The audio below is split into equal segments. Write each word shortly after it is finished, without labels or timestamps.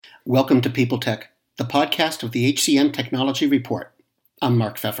Welcome to People Tech, the podcast of the HCM Technology Report. I'm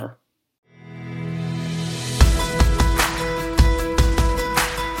Mark Pfeffer.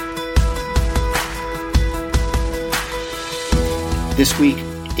 This week,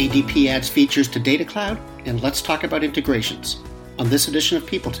 ADP adds features to DataCloud, and let's talk about integrations on this edition of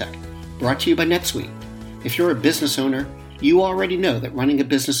People Tech, brought to you by NetSuite. If you're a business owner, you already know that running a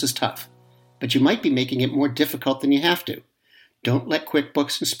business is tough, but you might be making it more difficult than you have to. Don't let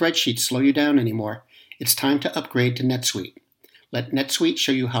QuickBooks and spreadsheets slow you down anymore. It's time to upgrade to NetSuite. Let NetSuite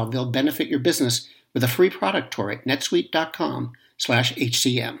show you how they'll benefit your business with a free product tour at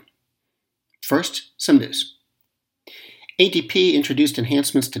netsuite.com/HCM. First, some news. ADP introduced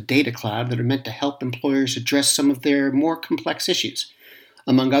enhancements to DataCloud that are meant to help employers address some of their more complex issues.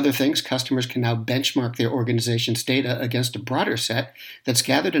 Among other things, customers can now benchmark their organization's data against a broader set that's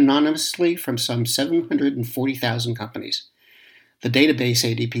gathered anonymously from some 740,000 companies. The database,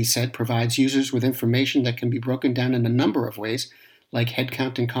 ADP said, provides users with information that can be broken down in a number of ways, like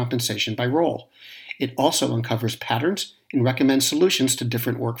headcount and compensation by role. It also uncovers patterns and recommends solutions to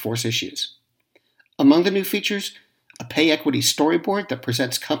different workforce issues. Among the new features, a pay equity storyboard that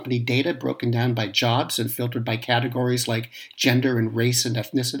presents company data broken down by jobs and filtered by categories like gender and race and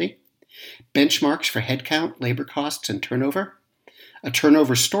ethnicity, benchmarks for headcount, labor costs, and turnover, a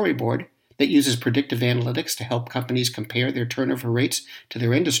turnover storyboard that uses predictive analytics to help companies compare their turnover rates to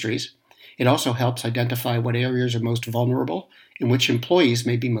their industries. It also helps identify what areas are most vulnerable and which employees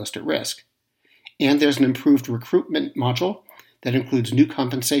may be most at risk. And there's an improved recruitment module that includes new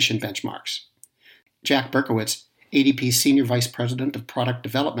compensation benchmarks. Jack Berkowitz, ADP's Senior Vice President of Product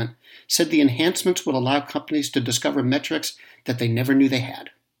Development, said the enhancements will allow companies to discover metrics that they never knew they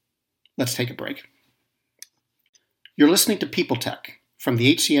had. Let's take a break. You're listening to People Tech from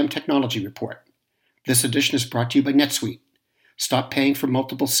the HCM Technology Report. This edition is brought to you by NetSuite. Stop paying for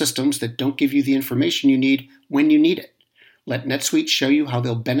multiple systems that don't give you the information you need when you need it. Let NetSuite show you how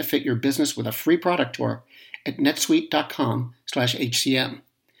they'll benefit your business with a free product tour at netsuite.com/HCM.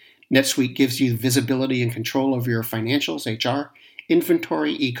 NetSuite gives you visibility and control over your financials, HR,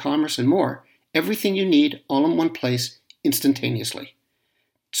 inventory, e-commerce, and more. Everything you need all in one place instantaneously.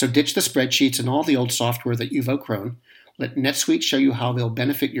 So ditch the spreadsheets and all the old software that you've outgrown. Let NetSuite show you how they'll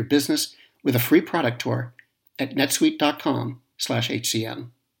benefit your business with a free product tour at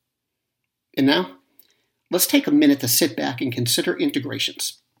netsuite.com/HCM. And now, let's take a minute to sit back and consider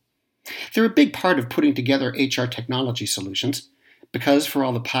integrations. They're a big part of putting together HR technology solutions because, for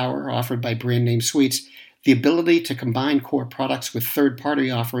all the power offered by brand name suites, the ability to combine core products with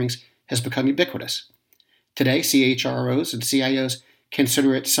third-party offerings has become ubiquitous. Today, CHROs and CIOs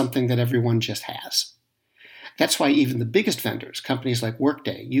consider it something that everyone just has. That's why even the biggest vendors, companies like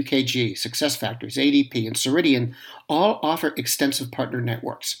Workday, UKG, SuccessFactors, ADP, and Ceridian, all offer extensive partner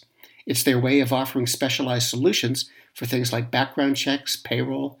networks. It's their way of offering specialized solutions for things like background checks,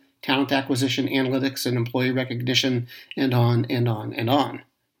 payroll, talent acquisition, analytics, and employee recognition, and on and on and on.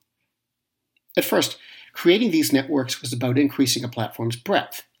 At first, creating these networks was about increasing a platform's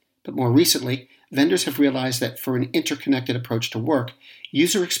breadth, but more recently, vendors have realized that for an interconnected approach to work,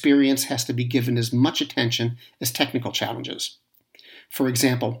 user experience has to be given as much attention as technical challenges. For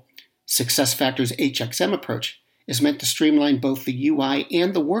example, SuccessFactors' HXM approach is meant to streamline both the UI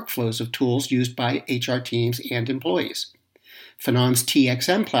and the workflows of tools used by HR teams and employees. Fanon's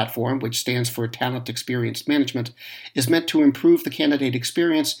TXM platform, which stands for Talent Experience Management, is meant to improve the candidate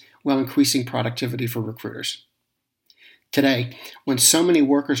experience while increasing productivity for recruiters. Today, when so many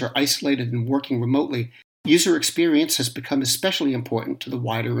workers are isolated and working remotely, user experience has become especially important to the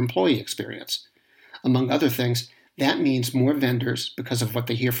wider employee experience. Among other things, that means more vendors, because of what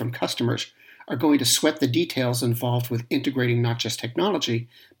they hear from customers, are going to sweat the details involved with integrating not just technology,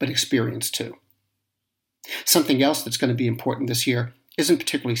 but experience too. Something else that's going to be important this year isn't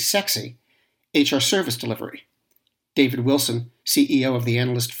particularly sexy: HR service delivery. David Wilson, CEO of the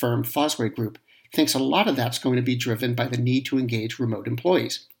analyst firm Fosway Group, thinks a lot of that's going to be driven by the need to engage remote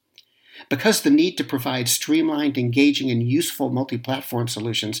employees. Because the need to provide streamlined, engaging, and useful multi-platform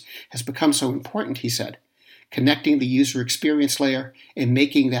solutions has become so important, he said, connecting the user experience layer and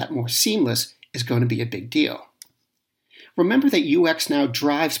making that more seamless is going to be a big deal. Remember that UX now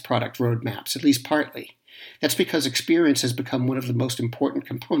drives product roadmaps, at least partly. That's because experience has become one of the most important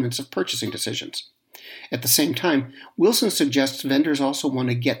components of purchasing decisions. At the same time, Wilson suggests vendors also want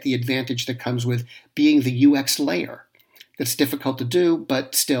to get the advantage that comes with being the UX layer. That's difficult to do,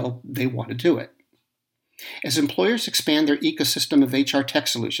 but still, they want to do it. As employers expand their ecosystem of HR tech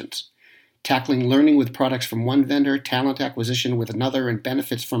solutions, tackling learning with products from one vendor, talent acquisition with another, and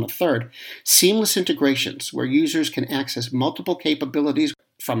benefits from a third, seamless integrations where users can access multiple capabilities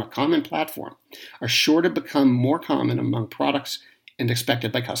from a common platform are sure to become more common among products and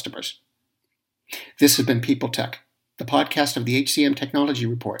expected by customers. This has been People Tech, the podcast of the HCM Technology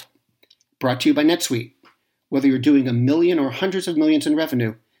Report, brought to you by NetSuite. Whether you're doing $1 million or hundreds of millions in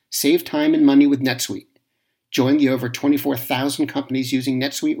revenue, save time and money with NetSuite. Join the over 24,000 companies using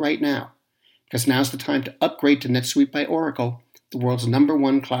NetSuite right now, because now's the time to upgrade to NetSuite by Oracle, the world's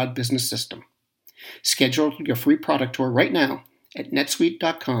 #1 cloud business system. Schedule your free product tour right now at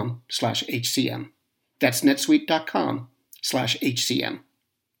netsuite.com/HCM. That's netsuite.com/HCM.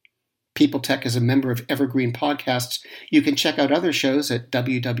 People Tech is a member of Evergreen Podcasts. You can check out other shows at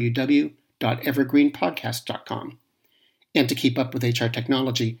www.evergreenpodcast.com. And to keep up with HR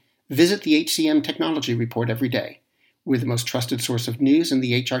technology, visit the HCM Technology Report every day. We're the most trusted source of news in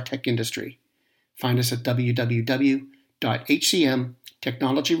the HR tech industry. Find us at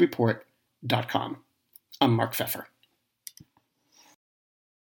www.hcmtechnologyreport.com. I'm Mark Pfeffer.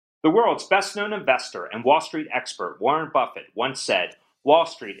 The world's best-known investor and Wall Street expert Warren Buffett once said, "Wall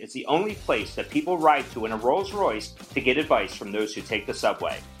Street is the only place that people ride to in a Rolls-Royce to get advice from those who take the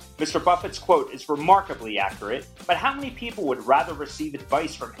subway." Mr. Buffett's quote is remarkably accurate, but how many people would rather receive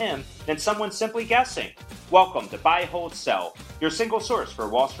advice from him than someone simply guessing? Welcome to Buy, Hold, Sell, your single source for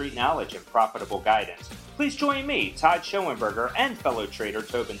Wall Street knowledge and profitable guidance. Please join me, Todd Schoenberger, and fellow trader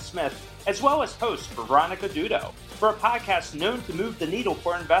Tobin Smith, as well as host Veronica Dudo, for a podcast known to move the needle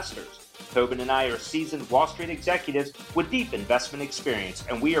for investors. Tobin and I are seasoned Wall Street executives with deep investment experience,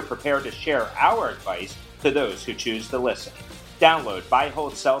 and we are prepared to share our advice to those who choose to listen. Download Buy,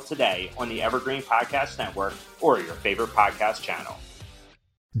 Hold, Sell today on the Evergreen Podcast Network or your favorite podcast channel.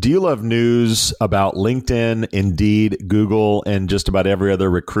 Do you love news about LinkedIn, Indeed, Google, and just about every other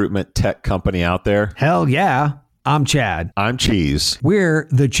recruitment tech company out there? Hell yeah. I'm Chad. I'm Cheese. We're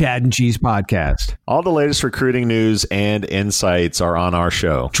the Chad and Cheese Podcast. All the latest recruiting news and insights are on our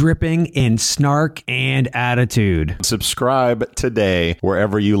show, dripping in snark and attitude. Subscribe today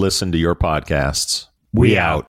wherever you listen to your podcasts. We out.